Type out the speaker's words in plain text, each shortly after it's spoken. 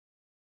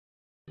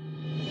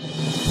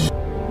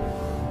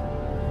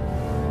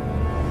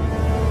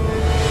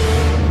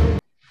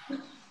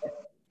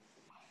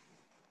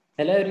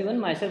Hello everyone,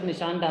 myself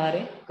Nishan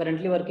Dahare,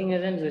 currently working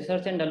as a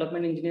research and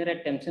development engineer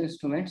at Tempsens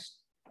Instruments.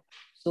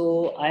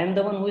 So I am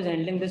the one who is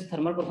handling this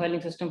thermal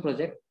profiling system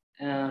project.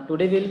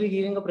 Today we will be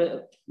giving a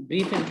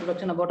brief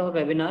introduction about our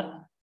webinar,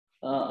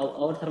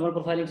 our thermal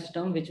profiling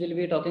system, which will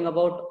be talking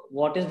about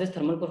what is this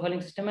thermal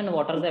profiling system and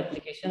what are the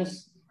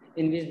applications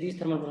in which these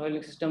thermal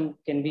profiling system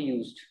can be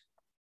used.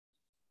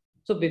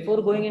 So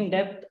before going in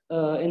depth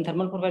in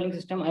thermal profiling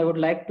system, I would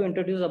like to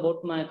introduce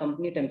about my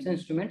company Tempsens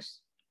Instruments.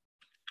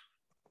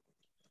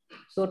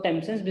 So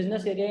Tempsens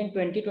business area in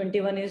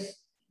 2021 is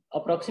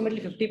approximately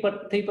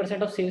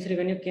 53% of sales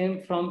revenue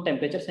came from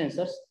temperature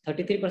sensors,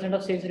 33%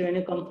 of sales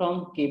revenue come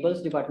from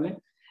cables department,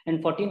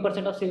 and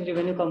 14% of sales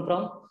revenue come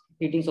from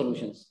heating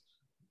solutions.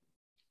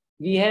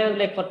 We have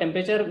like for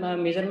temperature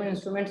measurement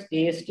instruments,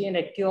 AST and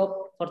AccuOp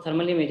for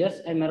thermal imagers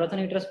and marathon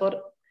heaters for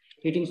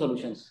heating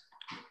solutions.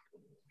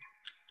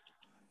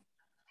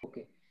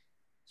 Okay.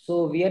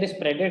 So we are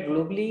spread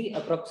globally,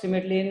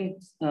 approximately in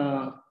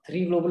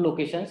 3 global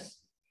locations.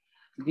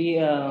 We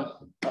have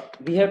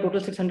total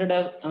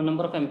 600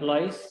 number of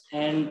employees,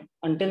 and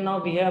until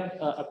now we have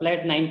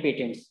applied 9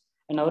 patents,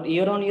 and our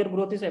year-on-year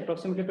growth is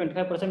approximately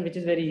 25%, which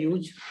is very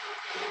huge.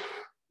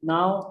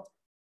 Now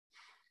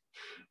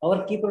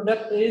our key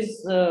product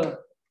is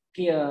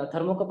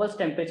thermocouples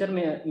temperature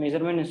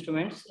measurement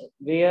instruments,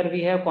 where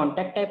we have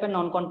contact type and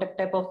non-contact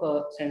type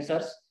of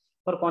sensors.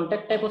 For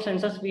contact type of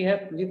sensors,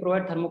 we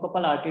provide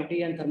thermocouple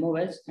RTT and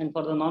thermowells, and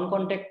for the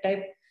non-contact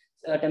type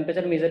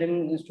temperature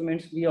measuring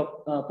instruments, we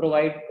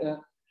provide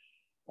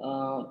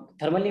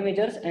thermal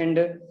imagers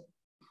and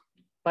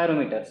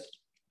pyrometers.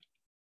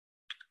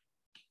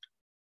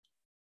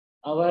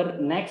 Our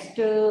next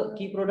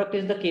key product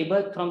is the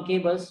cable. From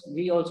cables,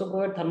 we also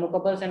provide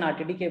thermocouples and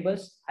RTT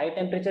cables, high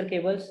temperature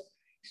cables,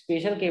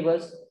 spatial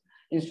cables,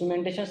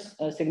 instrumentation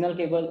signal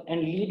cable,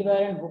 and lead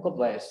wire and hookup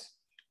wires.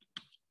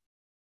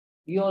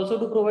 We also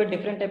do provide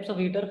different types of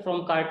heater,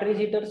 from cartridge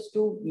heaters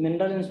to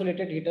mineral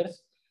insulated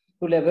heaters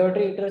to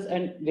laboratory heaters,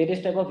 and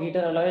various type of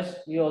heater alloys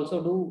we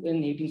also do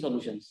in heating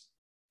solutions.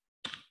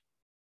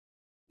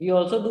 We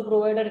also do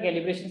provide our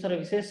calibration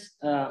services,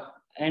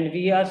 and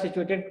we are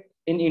situated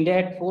in India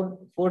at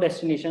four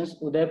destinations: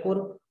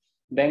 Udaipur,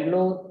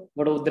 Bangalore,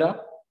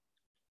 Vadodara.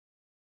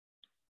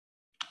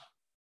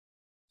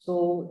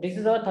 So this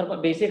is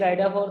our basic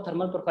idea for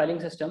thermal profiling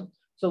system.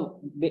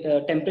 So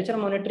temperature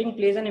monitoring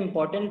plays an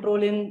important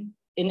role in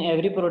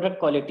every product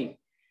quality.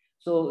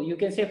 So you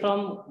can say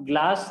from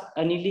glass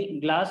annealing,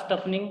 glass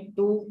toughening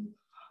to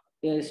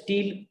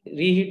steel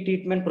reheat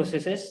treatment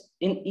processes.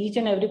 In each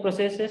and every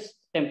processes,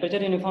 temperature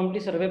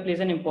uniformity survey plays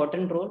an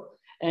important role.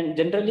 And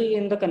generally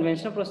in the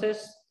conventional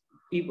process,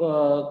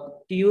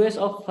 TUS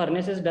of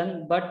furnace is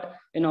done, but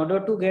in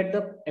order to get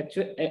the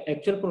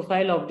actual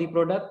profile of the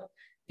product,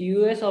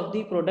 TUS of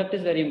the product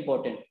is very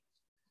important.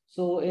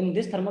 So in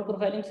this thermal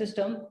profiling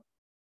system,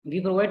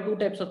 we provide 2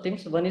 types of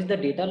things. One is the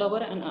data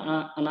logger and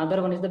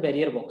another one is the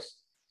barrier box.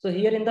 So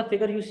here in the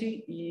figure,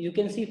 you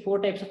can see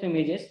 4 types of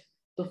images.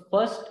 The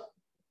first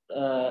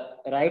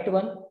right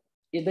one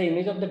is the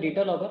image of the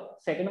data logger.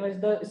 Second one is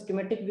the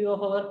schematic view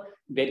of our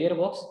barrier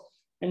box,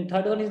 and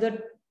third one is the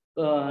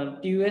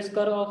TUS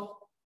curve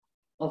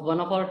of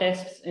one of our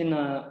tests in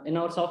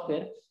our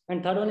software.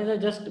 And third one is a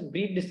just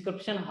brief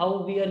description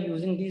how we are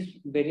using these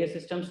various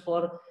systems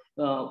for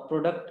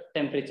product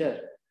temperature.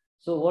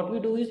 So what we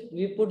do is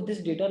we put this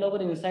data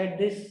logger inside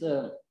this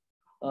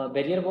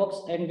barrier box,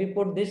 and we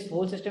put this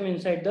whole system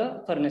inside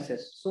the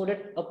furnaces, so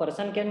that a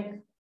person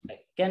can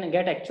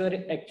get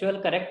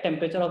actual correct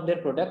temperature of their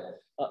product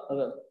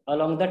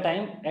along the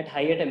time at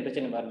higher temperature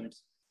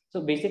environments.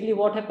 So basically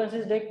what happens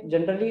is that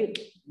generally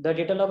the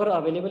data logger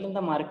available in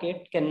the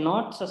market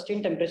cannot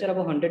sustain temperature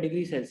above 100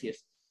 degrees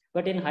Celsius,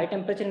 but in high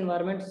temperature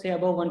environments, say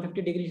above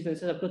 150 degrees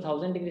Celsius up to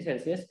 1000 degrees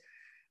Celsius,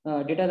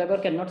 data logger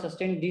cannot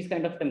sustain these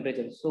kind of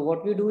temperatures. So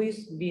what we do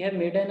is we have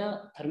made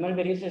a thermal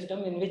barrier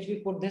system in which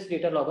we put this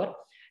data logger,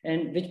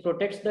 and which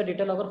protects the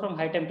data logger from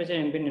high temperature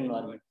ambient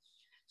environment.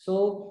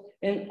 So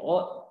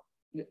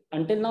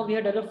until now we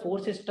have developed 4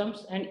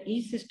 systems, and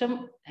each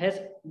system has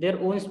their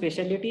own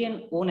specialty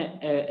and own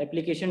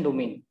application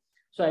domain.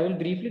 So I will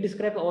briefly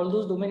describe all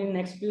those domains in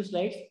next few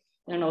slides,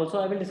 and also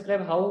I will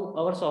describe how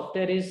our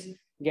software is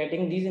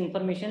getting these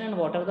information and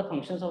what are the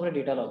functions of a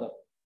data logger.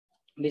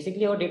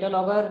 Basically our data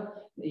logger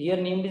here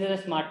named is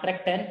a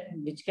Smartrack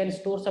 10, which can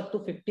store up to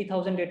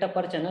 50,000 data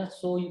per channel.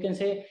 So you can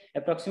say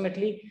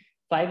approximately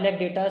 5 lakh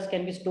data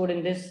can be stored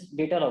in this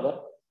data logger.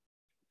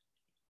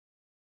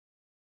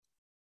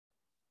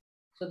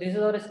 So this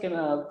is our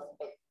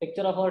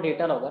picture of our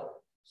data logger.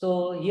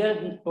 So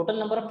here total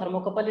number of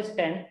thermocouple is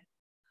 10.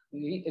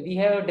 We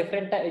have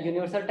different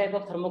universal type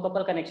of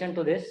thermocouple connection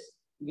to this.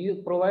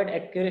 We provide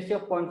accuracy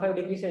of 0.5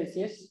 degrees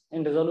Celsius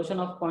and resolution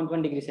of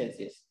 0.1 degrees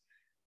Celsius.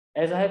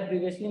 As I have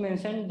previously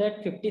mentioned,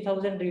 that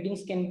 50,000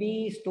 readings can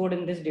be stored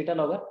in this data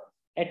logger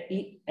at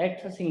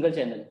a single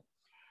channel.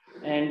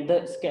 And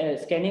the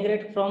scanning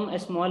rate from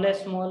as small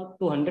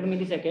to 100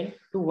 millisecond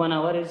to 1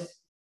 hour is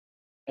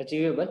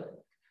achievable.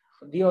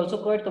 We also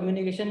provide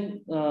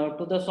communication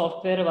to the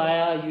software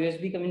via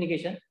USB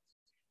communication.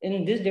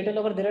 In this data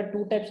logger, there are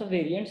two types of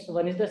variants.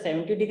 One is the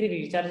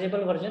 70-degree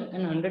rechargeable version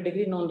and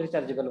 100-degree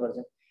non-rechargeable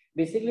version.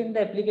 Basically, in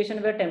the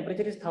application where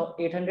temperature is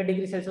 800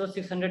 degrees Celsius or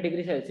 600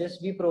 degrees Celsius,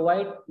 we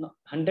provide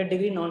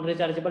 100-degree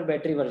non-rechargeable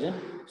battery version,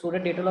 so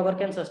that data logger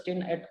can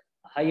sustain at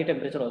higher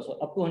temperature also,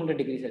 up to 100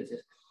 degrees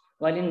Celsius.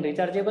 While in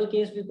rechargeable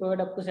case, we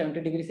provide up to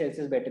 70 degrees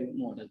Celsius battery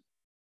model.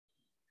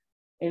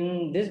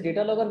 In this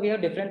data logger, we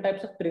have different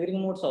types of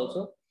triggering modes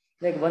also.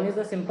 Like one is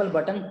the simple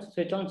button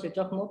switch on, switch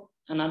off mode.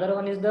 Another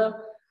one is the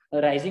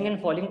rising and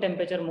falling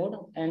temperature mode,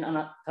 and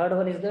third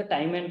one is the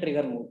time and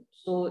trigger mode.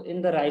 So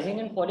in the rising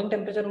and falling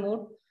temperature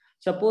mode,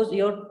 suppose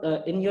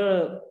in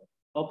your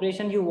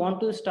operation you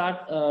want to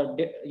start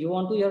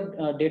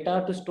your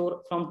data to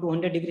store from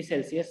 200 degrees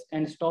Celsius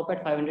and stop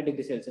at 500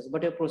 degrees Celsius,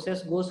 but your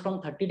process goes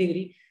from 30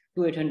 degree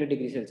to 800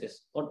 degrees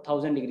Celsius or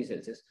 1000 degrees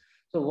Celsius.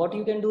 So what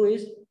you can do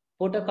is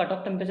put a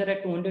cutoff temperature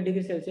at 200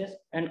 degrees Celsius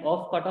and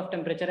off cutoff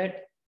temperature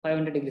at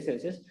 500 degrees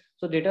Celsius.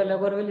 So data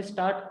logger will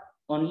start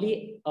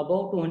only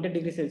above 200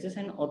 degrees Celsius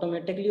and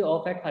automatically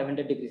off at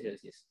 500 degrees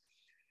Celsius.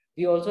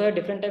 We also have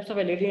different types of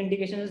LED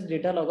indications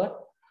data logger,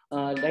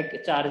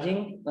 like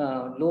charging,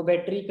 low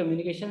battery,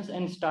 communications,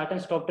 and start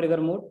and stop trigger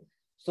mode.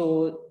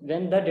 So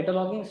when the data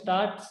logging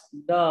starts,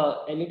 the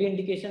LED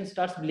indication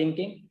starts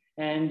blinking,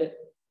 and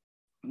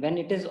when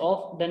it is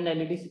off, then the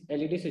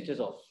LED switches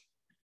off.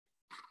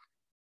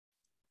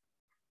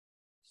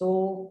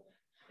 So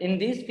in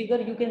this figure,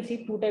 you can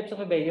see two types of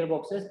barrier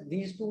boxes.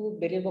 These two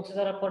barrier boxes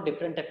are for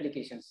different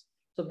applications.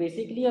 So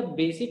basically, a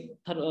basic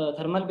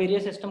thermal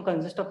barrier system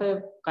consists of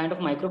a kind of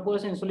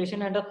microporous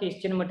insulation and a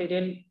phase change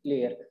material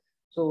layer.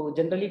 So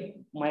generally,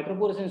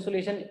 microporous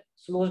insulation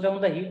slows down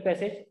the heat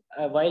passage,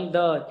 while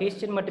the phase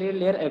change material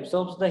layer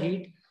absorbs the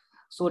heat,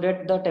 so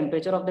that the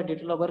temperature of the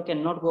data logger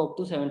cannot go up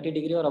to 70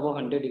 degree or above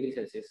 100 degrees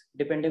Celsius,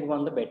 depending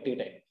on the battery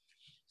type.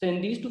 So in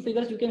these two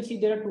figures, you can see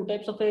there are two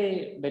types of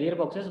barrier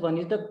boxes. One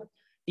is the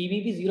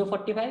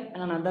TBB045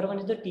 and another one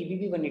is the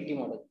TBB180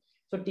 model.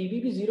 So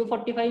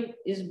TBB045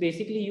 is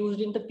basically used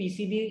in the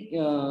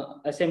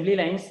PCB assembly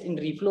lines in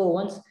reflow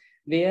ovens,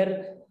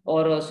 where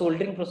or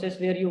soldering process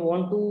where you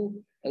want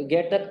to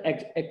get the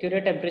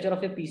accurate temperature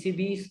of your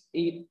PCBs.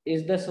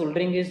 Is the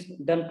soldering is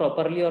done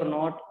properly or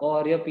not,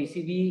 or your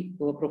PCB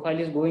profile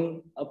is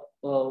going up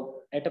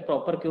at a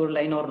proper cure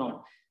line or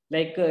not.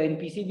 Like in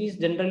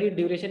PCBs, generally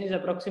duration is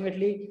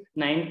approximately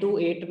 9 to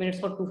 8 minutes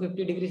for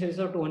 250 degrees Celsius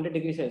or 200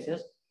 degrees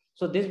Celsius.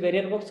 So this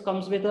barrier box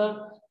comes with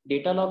a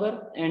data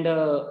logger and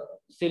a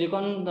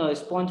silicon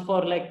sponge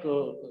for like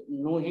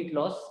no heat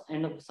loss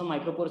and some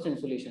microporous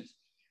insulations.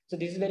 So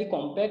this is very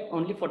compact,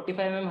 only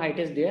 45 mm height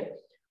is there.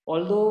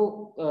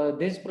 Although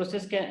this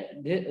process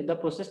the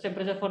process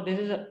temperature for this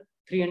is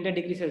 300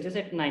 degrees Celsius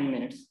at 9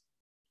 minutes.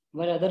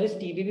 While other is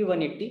TBB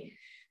 180,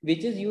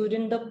 which is used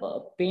in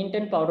the paint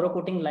and powder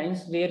coating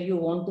lines, where you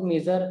want to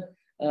measure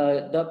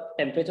the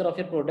temperature of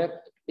your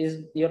product.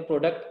 Is your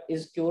product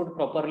is cured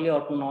properly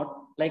or not?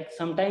 Like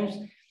sometimes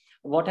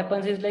what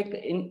happens is, like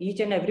in each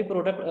and every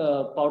product,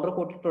 powder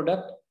coated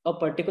product, a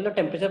particular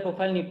temperature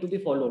profile need to be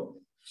followed.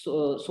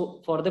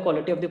 So for the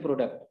quality of the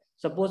product,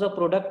 suppose a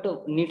product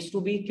needs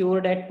to be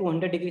cured at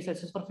 200 degrees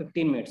Celsius for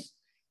 15 minutes.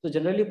 So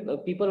generally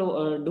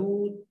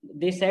people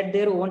they set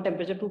their oven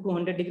temperature to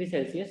 200 degrees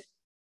Celsius,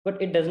 but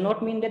it does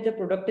not mean that the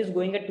product is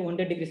going at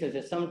 200 degrees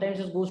Celsius. Sometimes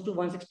it goes to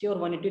 160 or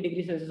 180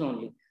 degrees Celsius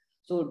only.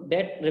 So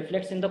that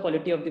reflects in the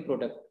quality of the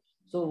product.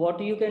 So what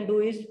you can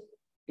do is,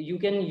 you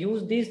can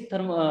use these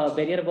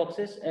barrier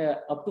boxes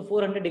up to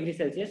 400 degrees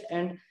Celsius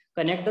and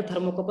connect the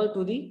thermocouple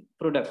to the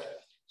product.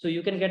 So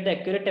you can get the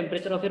accurate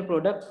temperature of your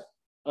product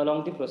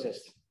along the process.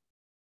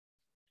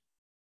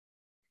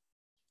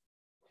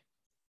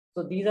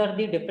 So these are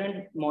the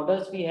different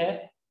models we have.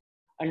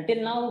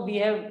 Until now, we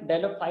have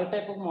developed 5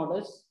 types of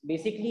models.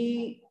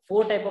 Basically,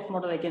 4 types of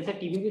models. I can say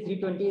TBB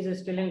 320 is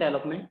still in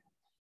development.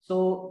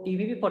 So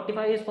TBB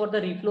 45 is for the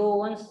reflow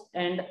ovens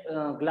and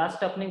glass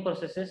toughening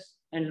processes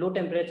and low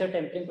temperature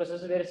tempering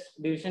processes where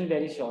duration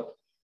very short.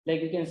 Like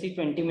you can see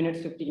 20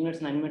 minutes, 15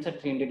 minutes, 9 minutes at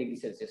 300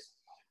 degrees Celsius.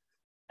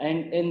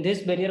 And in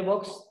this barrier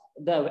box,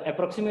 the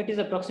approximate is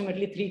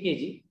approximately 3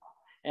 kg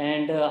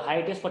and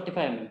height is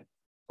 45 mm.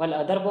 While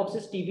other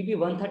boxes TBB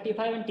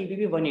 135 and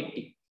TBB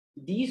 180.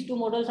 These 2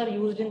 models are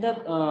used in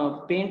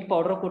the paint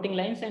powder coating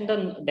lines and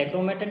the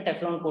dichromate and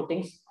Teflon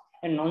coatings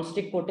and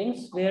non-stick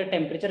coatings, where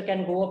temperature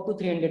can go up to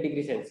 300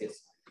 degrees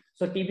Celsius.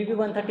 So TBB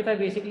 135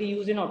 basically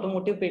used in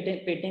automotive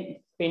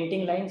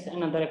painting lines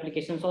and other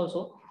applications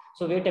also.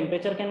 So where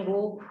temperature can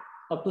go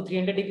up to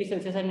 300 degrees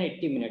Celsius in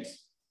 80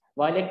 minutes.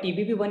 While at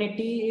TBB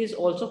 180 is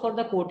also for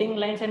the coating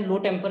lines and low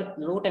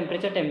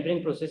temperature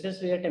tempering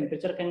processes, where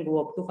temperature can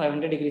go up to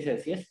 500 degrees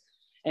Celsius,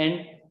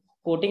 and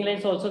coating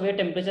lines also where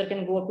temperature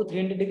can go up to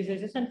 300 degrees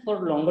Celsius and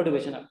for longer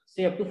duration,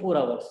 say up to 4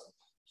 hours.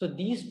 So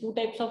these 2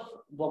 types of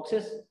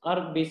boxes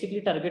are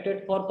basically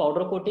targeted for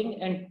powder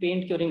coating and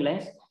paint curing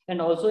lines,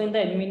 and also in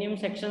the aluminum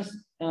sections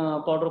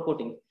powder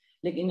coating.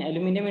 Like in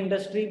aluminum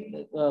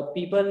industry,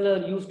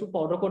 people used to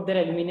powder coat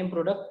their aluminum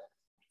product.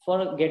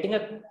 For getting a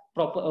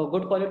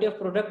good quality of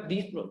product,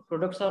 these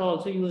products are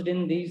also used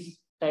in these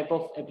type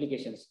of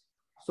applications.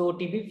 So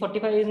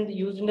TBB45 is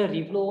used in the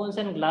reflow ovens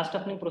and glass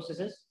toughening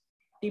processes.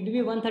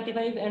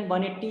 TBB135 and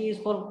 180 is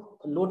for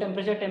low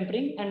temperature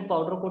tempering and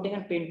powder coating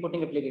and paint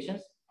coating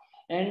applications.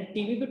 And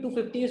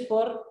TBB250 is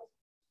for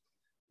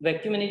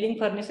vacuum annealing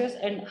furnaces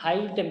and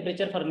high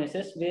temperature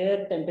furnaces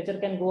where temperature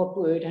can go up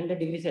to 800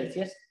 degrees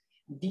Celsius.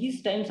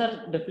 These times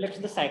are reflects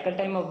the cycle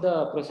time of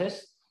the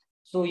process.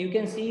 So you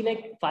can see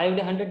like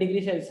 500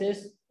 degrees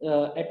Celsius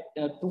at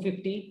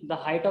 250. The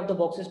height of the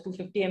box is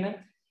 250 mm.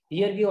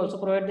 Here we also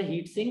provide the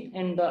heat sink,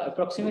 and the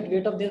approximate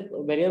weight of the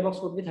barrier box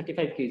would be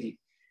 35 kg.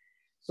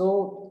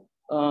 So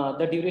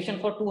the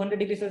duration for 200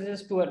 degrees Celsius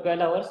is 12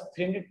 hours,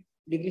 300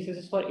 degrees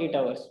Celsius for 8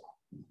 hours,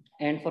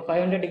 and for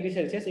 500 degrees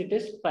Celsius it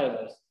is 5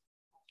 hours.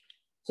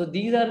 So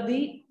these are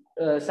the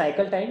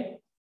cycle time.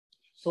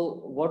 So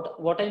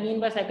what I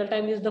mean by cycle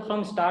time is the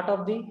from start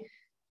of the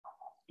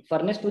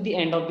furnace to the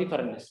end of the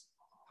furnace.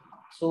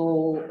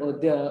 So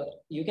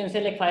you can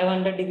say like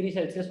 500 degrees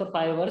Celsius for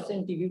 5 hours,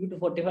 and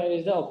TBB245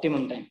 is the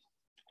optimum time.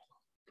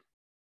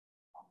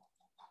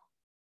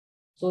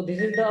 So this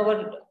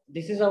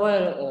is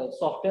our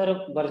software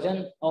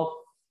version of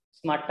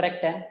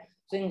Smartrack 10.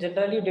 So in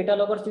generally data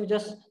loggers, you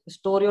just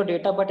store your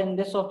data, but in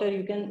this software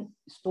you can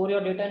store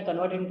your data and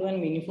convert into a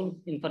meaningful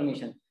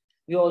information.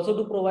 We also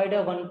do provide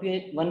a one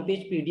page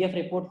PDF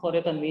report for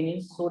your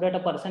convenience, so that a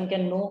person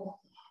can know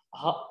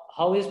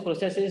how his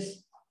process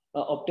is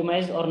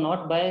optimized or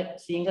not by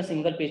seeing a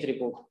single page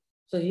report.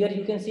 So here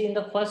you can see in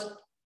the first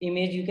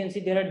image, you can see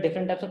there are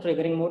different types of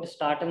triggering mode: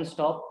 start and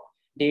stop,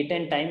 date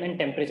and time, and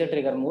temperature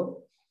trigger mode.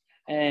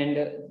 And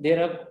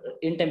there are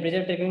in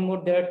temperature triggering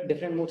mode, there are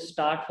different modes: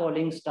 start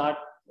falling, start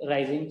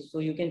rising. So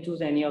you can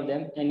choose any of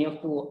them, any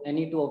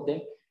two of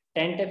them.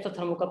 10 types of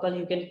thermocouple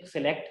you can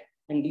select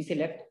and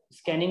deselect.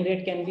 Scanning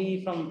rate can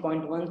be from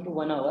 0.1 to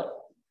 1 hour.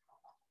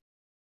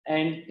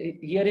 And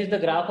here is the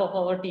graph of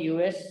our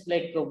TUS,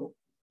 like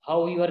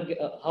how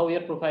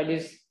your profile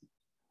is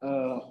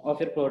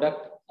of your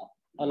product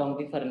along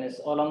the furnace,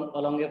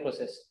 along your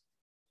process.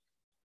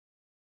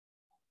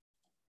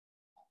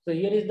 So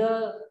here is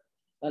the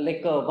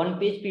like a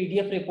one-page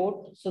PDF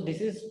report. So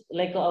this is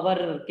like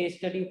our case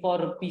study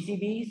for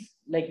PCBs.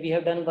 Like we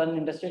have done one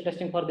industrial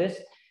testing for this.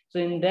 So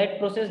in that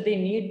process, they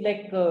need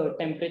like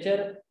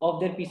temperature of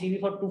their PCB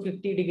for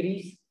 250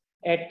 degrees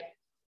at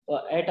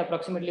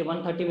approximately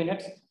 130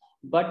 minutes.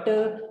 But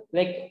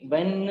like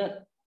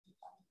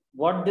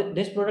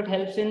this product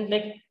helps in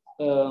like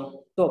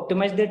to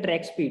optimize their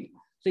track speed.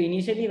 So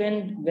initially,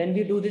 when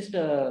we do this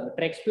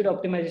track speed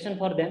optimization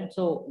for them,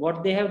 so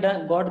what they have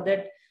got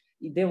that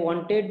they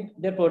wanted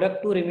their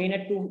product to remain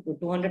at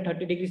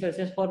 230 degrees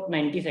Celsius for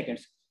 90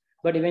 seconds.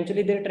 But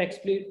eventually their track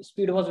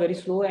speed was very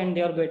slow, and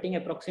they are getting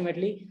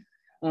approximately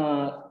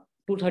 2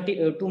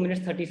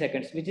 minutes 30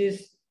 seconds, which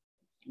is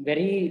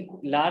very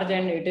large,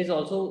 and it is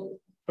also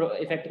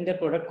affecting their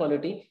product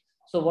quality.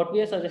 So what we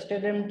have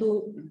suggested them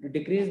to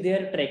decrease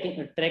their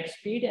track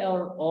speed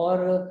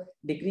or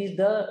decrease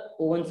the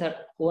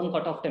oven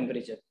cutoff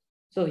temperature.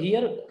 So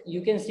here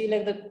you can see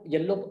like the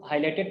yellow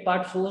highlighted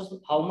part shows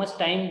how much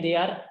time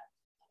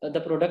the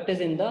product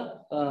is in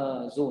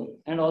the zone,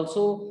 and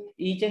also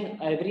each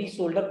and every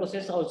solder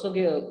process also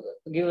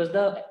give us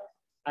the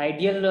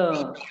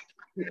ideal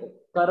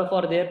curve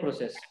for their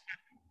process.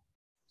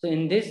 So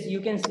in this you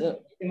can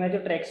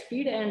imagine track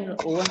speed and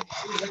oven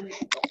speed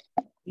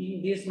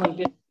when this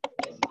monthly.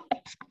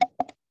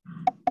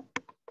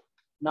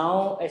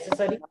 Now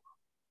accessory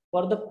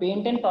for the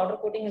paint and powder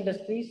coating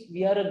industries,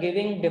 we are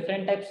giving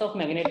different types of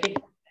magnetic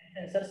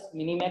sensors,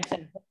 minimax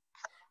sensors,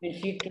 and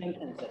sheet clamp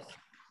sensors.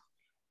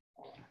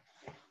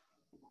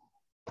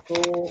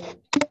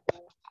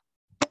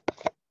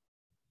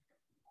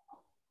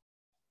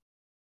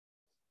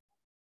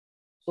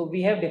 So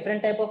we have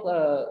different type of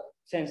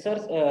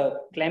sensors,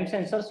 clamp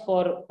sensors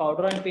for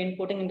powder and paint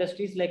coating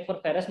industries. Like for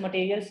ferrous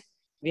materials,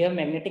 we have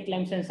magnetic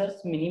clamp sensors,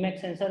 minimax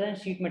sensor, and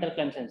sheet metal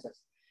clamp sensors.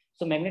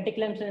 So magnetic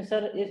clamp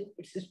sensor is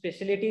its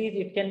specialty.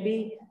 It can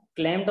be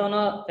clamped on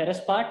a ferrous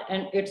part,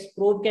 and its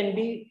probe can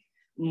be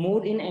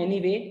moved in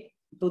any way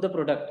to the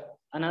product.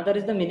 Another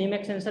is the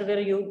minimax sensor, where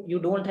you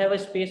don't have a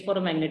space for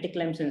a magnetic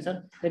clamp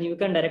sensor. Then you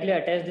can directly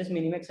attach this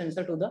minimax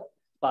sensor to the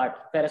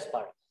ferrous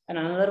part. And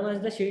another one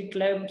is the sheet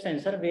clamp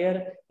sensor,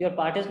 where your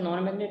part is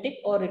non-magnetic,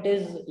 or it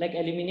is like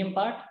aluminum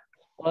part,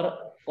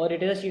 or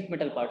it is a sheet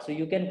metal part. So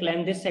you can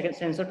clamp this second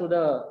sensor to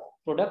the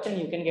product, and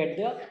you can get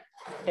the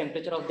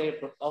temperature of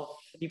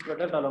the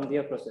product along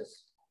their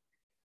process.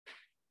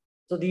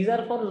 So these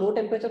are for low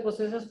temperature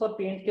processes for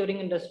paint curing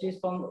industries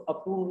from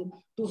up to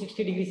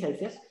 260 degrees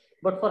Celsius.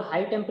 But for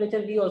high temperature,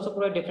 we also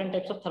provide different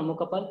types of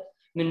thermocouple,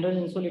 mineral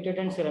insulated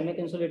and ceramic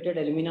insulated,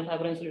 aluminum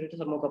fiber insulated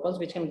thermocouples,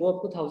 which can go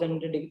up to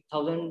 1000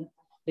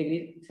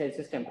 degrees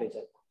Celsius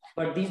temperature.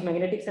 But these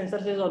magnetic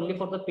sensors is only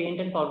for the paint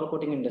and powder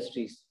coating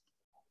industries.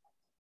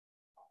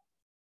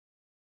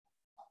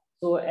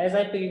 So as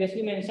I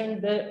previously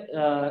mentioned,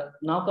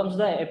 now comes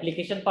the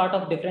application part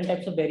of different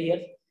types of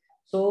barriers.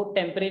 So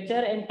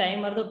temperature and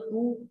time are the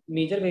two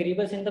major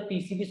variables in the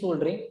PCB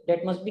soldering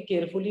that must be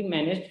carefully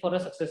managed for a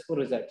successful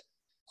result.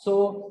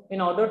 So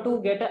in order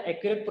to get an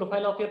accurate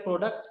profile of your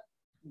product,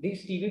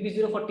 these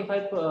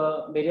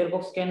TBB045 barrier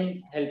box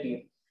can help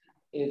you.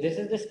 This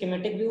is the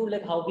schematic view,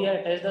 like how we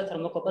attach the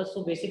thermocouples.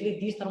 So basically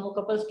these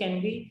thermocouples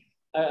can be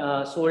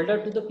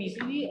soldered to the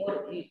PCB,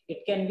 or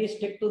it can be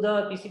stick to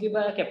the PCB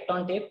by a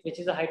Kapton tape, which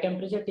is a high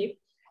temperature tape.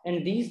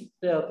 And these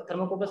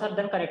thermocouples are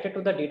then connected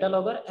to the data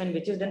logger, and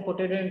which is then put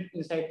it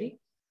inside the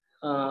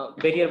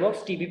barrier box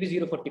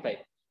TBB045.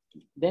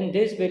 Then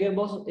this barrier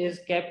box is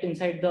kept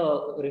inside the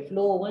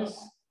reflow ovens,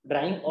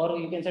 drying, or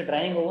you can say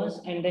drying ovens,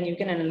 and then you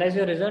can analyze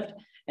your result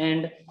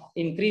and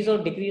increase or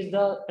decrease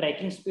the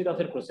tracking speed of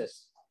your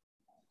process.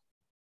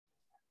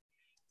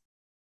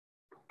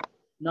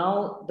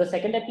 Now, the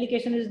second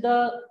application is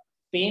the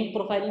paint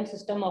profiling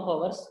system of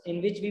ours,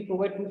 in which we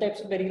provide two types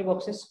of barrier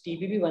boxes,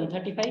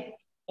 TBB135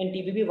 and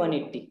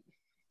TBB180.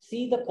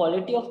 See, the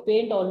quality of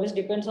paint always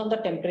depends on the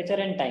temperature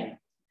and time.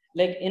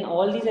 Like in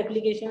all these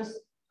applications,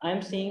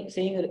 I'm saying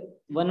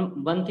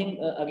one thing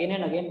again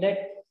and again, that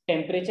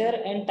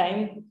temperature and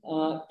time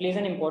plays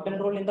an important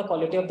role in the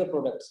quality of the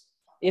products.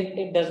 If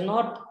it does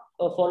not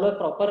follow a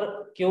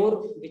proper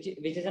cure, which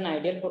is an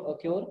ideal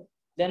cure,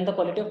 then the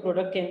quality of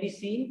product can be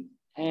seen.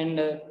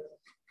 And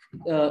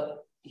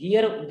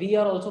here we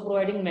are also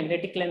providing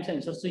magnetic clamp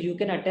sensors, so you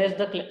can attach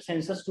the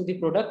sensors to the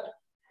product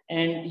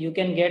and you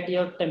can get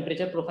your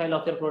temperature profile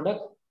of your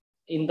product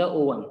in the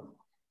oven.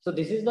 So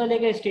this is the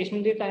like a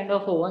stationary kind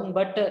of oven,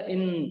 but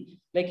in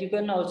like you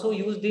can also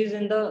use these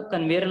in the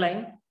conveyor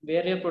line,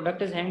 where your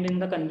product is hanged in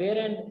the conveyor,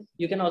 and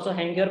you can also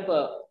hang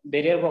your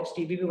barrier box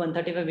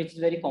TBB135, which is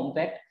very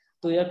compact,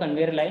 to your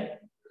conveyor line,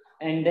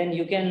 and then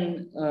you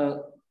can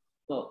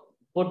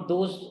put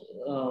those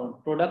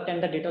product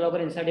and the data logger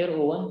inside your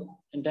oven,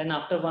 and then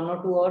after 1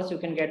 or 2 hours you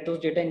can get those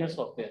data in your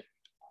software.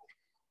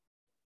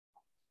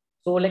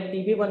 So like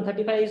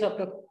TBB135 is up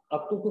to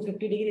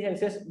 250 degrees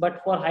Celsius,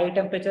 but for high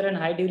temperature and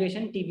high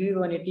duration,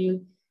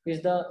 TBB180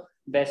 is the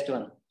best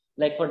one.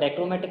 Like for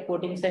dichromatic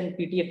coatings and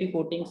PTFE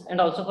coatings, and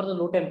also for the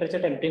low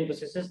temperature tempering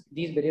processes,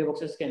 these barrier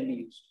boxes can be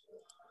used.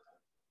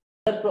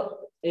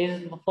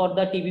 Is for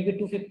the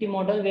TBB250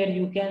 model, where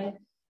you can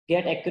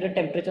get accurate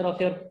temperature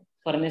of your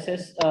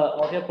furnaces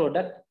of your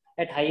product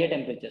at higher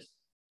temperatures.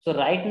 So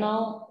right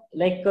now,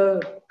 like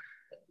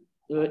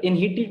in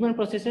heat treatment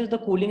processes, the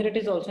cooling rate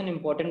is also an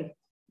important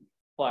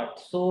part.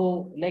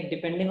 So like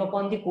depending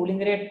upon the cooling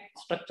rate,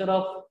 structure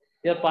of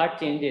your part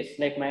changes,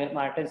 like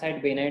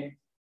martensite, bainite,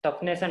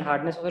 toughness and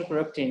hardness of your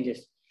product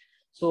changes.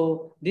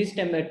 So this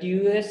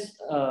TUS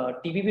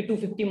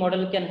TBB250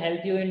 model can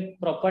help you in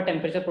proper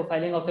temperature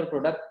profiling of your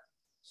product.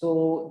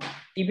 So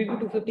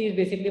TBB250 is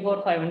basically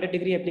for 500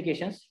 degree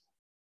applications.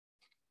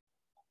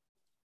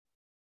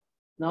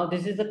 Now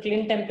this is the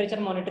clean temperature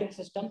monitoring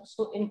system.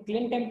 So in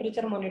clean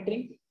temperature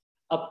monitoring,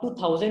 up to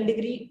 1000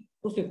 degree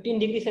to 15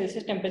 degree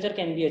Celsius temperature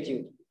can be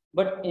achieved.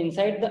 But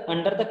inside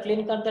under the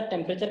clean car, the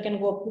temperature can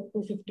go up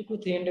to 250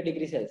 to 300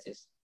 degrees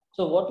Celsius.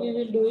 So what we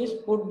will do is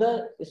put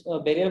the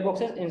barrier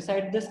boxes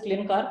inside this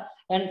clean car,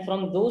 and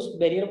from those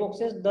barrier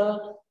boxes, the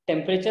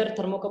temperature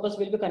thermocouples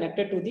will be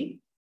connected to the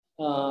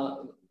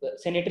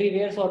sanitary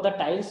wares or the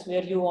tiles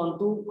where you want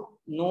to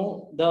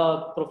know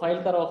the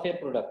profile curve of your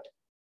product.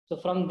 So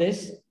from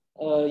this,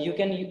 you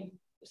can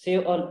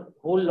save a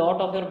whole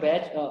lot of your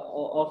batch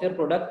of your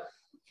product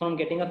from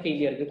getting a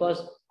failure,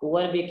 because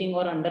over baking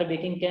or under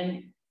baking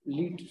can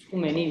lead to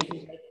many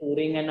issues like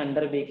pouring and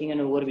under baking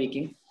and over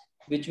baking,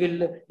 which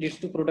will lead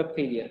to product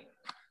failure.